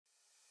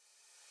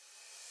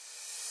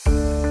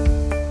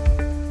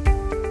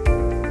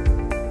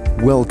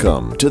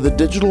Welcome to the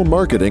Digital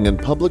Marketing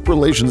and Public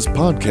Relations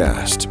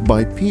Podcast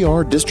by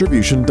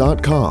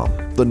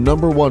PRDistribution.com, the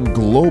 #1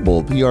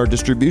 global PR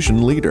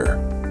distribution leader.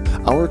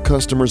 Our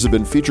customers have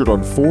been featured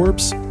on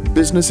Forbes,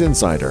 Business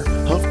Insider,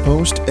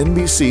 HuffPost,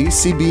 NBC,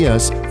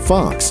 CBS,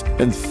 Fox,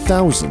 and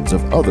thousands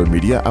of other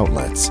media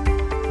outlets.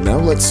 Now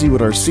let's see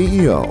what our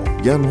CEO,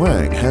 Yan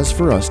Wang, has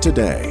for us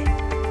today.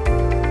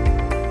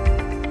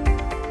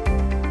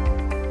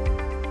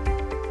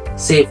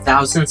 Save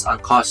thousands on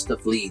cost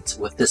of leads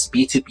with this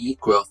B2B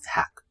growth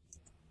hack.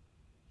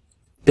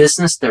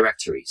 Business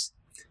directories.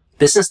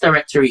 Business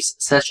directories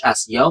such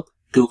as Yelp,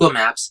 Google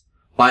Maps,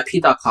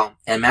 YP.com,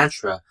 and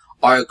Mantra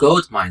are a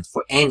goldmine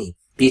for any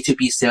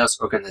B2B sales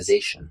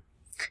organization.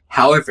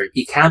 However,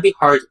 it can be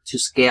hard to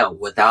scale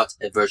without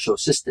a virtual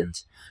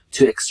assistant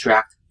to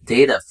extract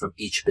data from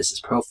each business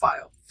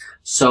profile.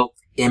 So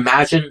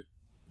imagine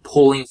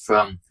pulling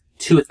from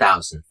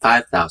 2,000,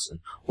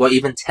 5,000, or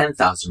even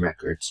 10,000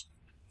 records,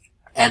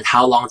 and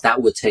how long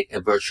that would take a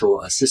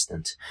virtual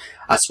assistant,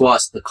 as well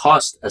as the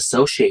cost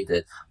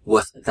associated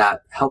with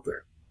that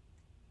helper.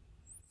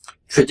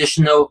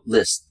 Traditional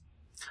lists.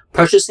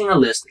 Purchasing a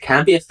list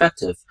can be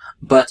effective,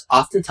 but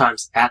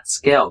oftentimes at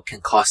scale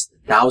can cost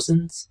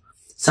thousands,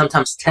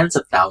 sometimes tens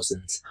of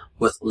thousands,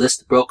 with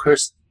list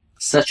brokers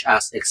such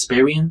as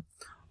Experian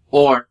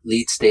or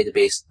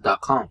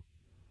LeadsDatabase.com.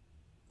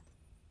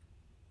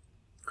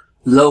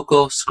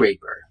 Local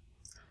Scraper.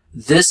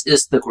 This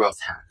is the growth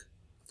hack.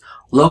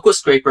 Local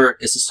Scraper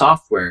is a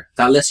software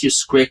that lets you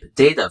scrape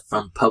data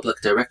from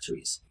public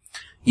directories.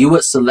 You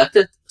would select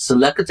a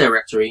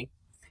directory,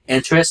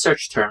 enter a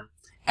search term,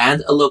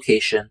 and a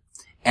location,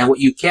 and what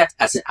you get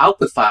as an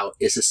output file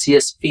is a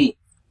CSV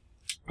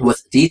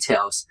with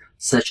details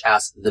such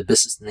as the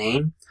business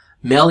name,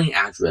 mailing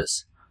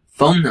address,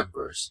 phone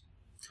numbers,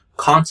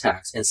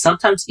 contacts, and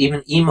sometimes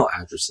even email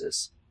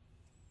addresses.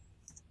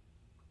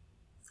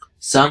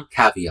 Some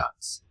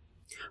caveats.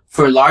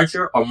 For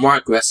larger or more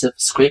aggressive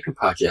scraping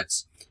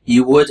projects,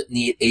 you would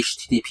need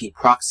HTTP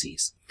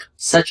proxies,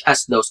 such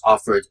as those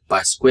offered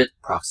by Squid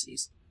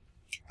proxies.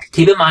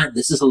 Keep in mind,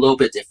 this is a little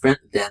bit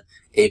different than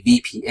a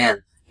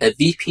VPN. A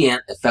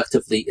VPN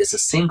effectively is a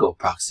single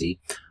proxy,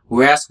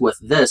 whereas with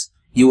this,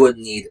 you would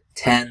need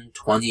 10,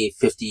 20,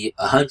 50,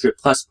 100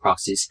 plus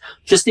proxies,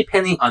 just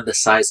depending on the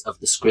size of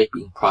the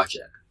scraping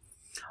project.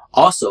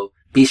 Also,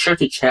 be sure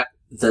to check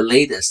the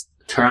latest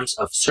terms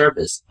of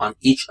service on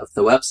each of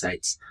the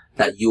websites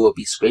that you will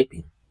be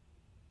scraping.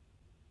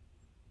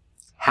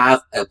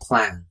 Have a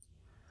plan.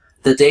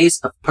 The days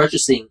of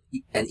purchasing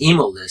an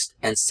email list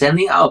and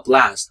sending out a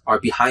blast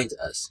are behind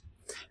us.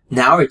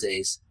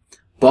 Nowadays,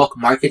 bulk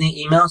marketing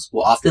emails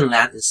will often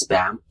land in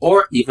spam,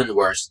 or even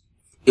worse,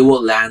 it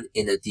will land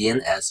in a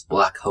DNS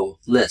black hole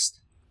list.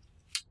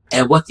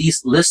 And what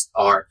these lists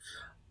are,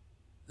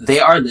 they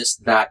are lists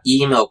that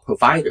email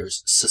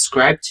providers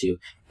subscribe to,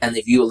 and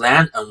if you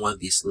land on one of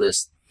these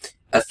lists,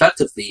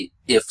 effectively,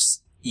 if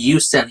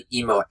you send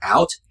email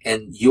out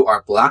and you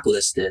are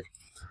blacklisted,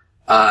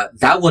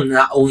 that will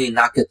not only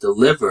not get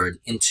delivered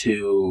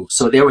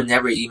so they will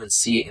never even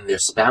see it in their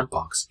spam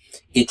box.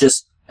 It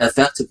just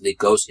effectively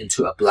goes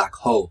into a black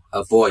hole,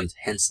 a void,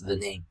 hence the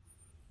name.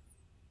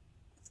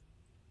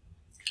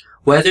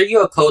 Whether you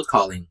are cold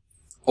calling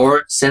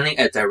or sending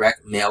a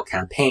direct mail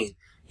campaign,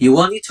 you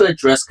will need to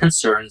address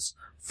concerns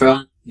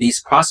from these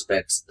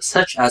prospects,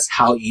 such as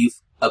how you've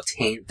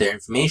obtained their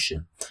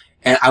information.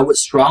 And I would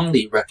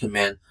strongly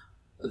recommend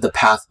the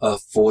path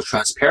of full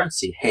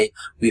transparency. Hey,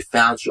 we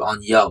found you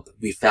on Yelp.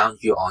 We found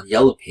you on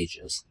Yellow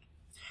Pages.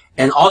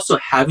 And also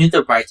having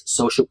the right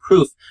social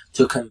proof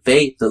to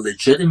convey the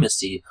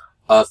legitimacy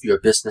of your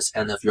business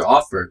and of your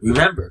offer.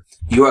 Remember,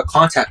 you are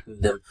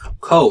contacting them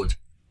cold.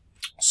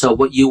 So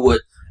what you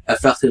would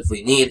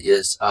effectively need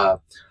is a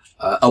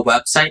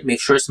website.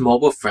 Make sure it's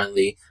mobile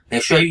friendly.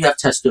 Make sure you have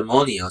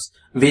testimonials.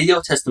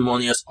 Video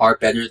testimonials are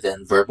better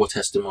than verbal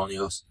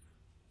testimonials.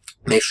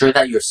 Make sure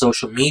that your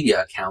social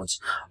media accounts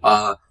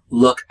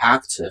look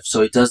active,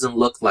 so it doesn't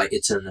look like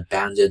it's an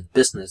abandoned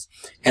business.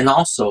 And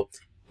also,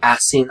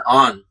 as seen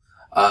on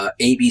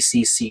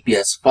ABC,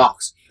 CBS,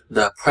 Fox,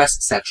 the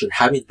press section,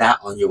 having that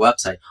on your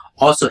website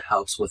also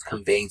helps with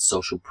conveying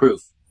social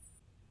proof.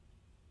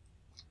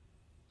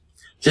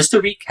 Just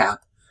to recap,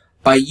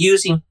 by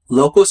using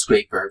Local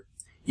Scraper,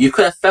 you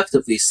could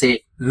effectively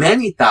save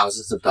many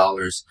thousands of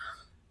dollars,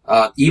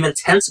 even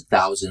tens of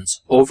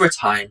thousands over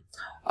time,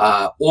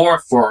 or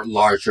for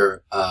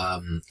larger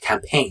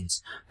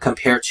campaigns,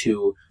 compared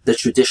to the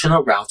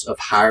traditional route of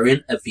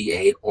hiring a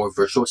VA or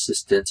virtual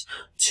assistant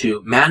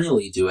to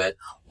manually do it,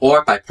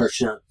 or by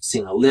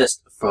purchasing a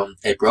list from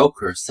a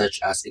broker such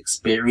as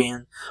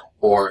Experian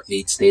or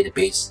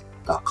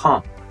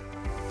LeadsDatabase.com.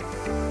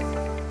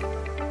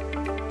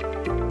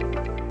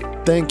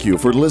 Thank you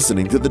for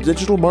listening to the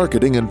Digital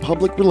Marketing and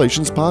Public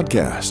Relations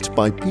Podcast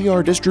by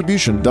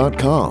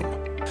PRDistribution.com.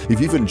 If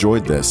you've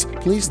enjoyed this,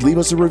 please leave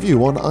us a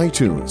review on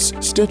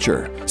iTunes,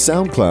 Stitcher,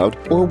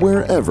 SoundCloud, or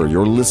wherever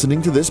you're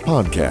listening to this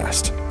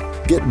podcast.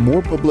 Get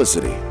more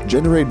publicity,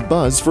 generate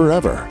buzz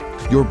forever.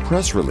 Your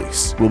press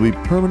release will be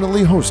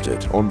permanently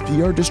hosted on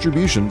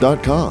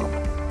PRdistribution.com.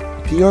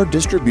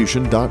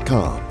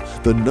 PRdistribution.com,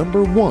 the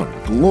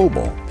 #1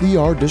 global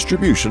PR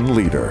distribution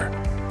leader.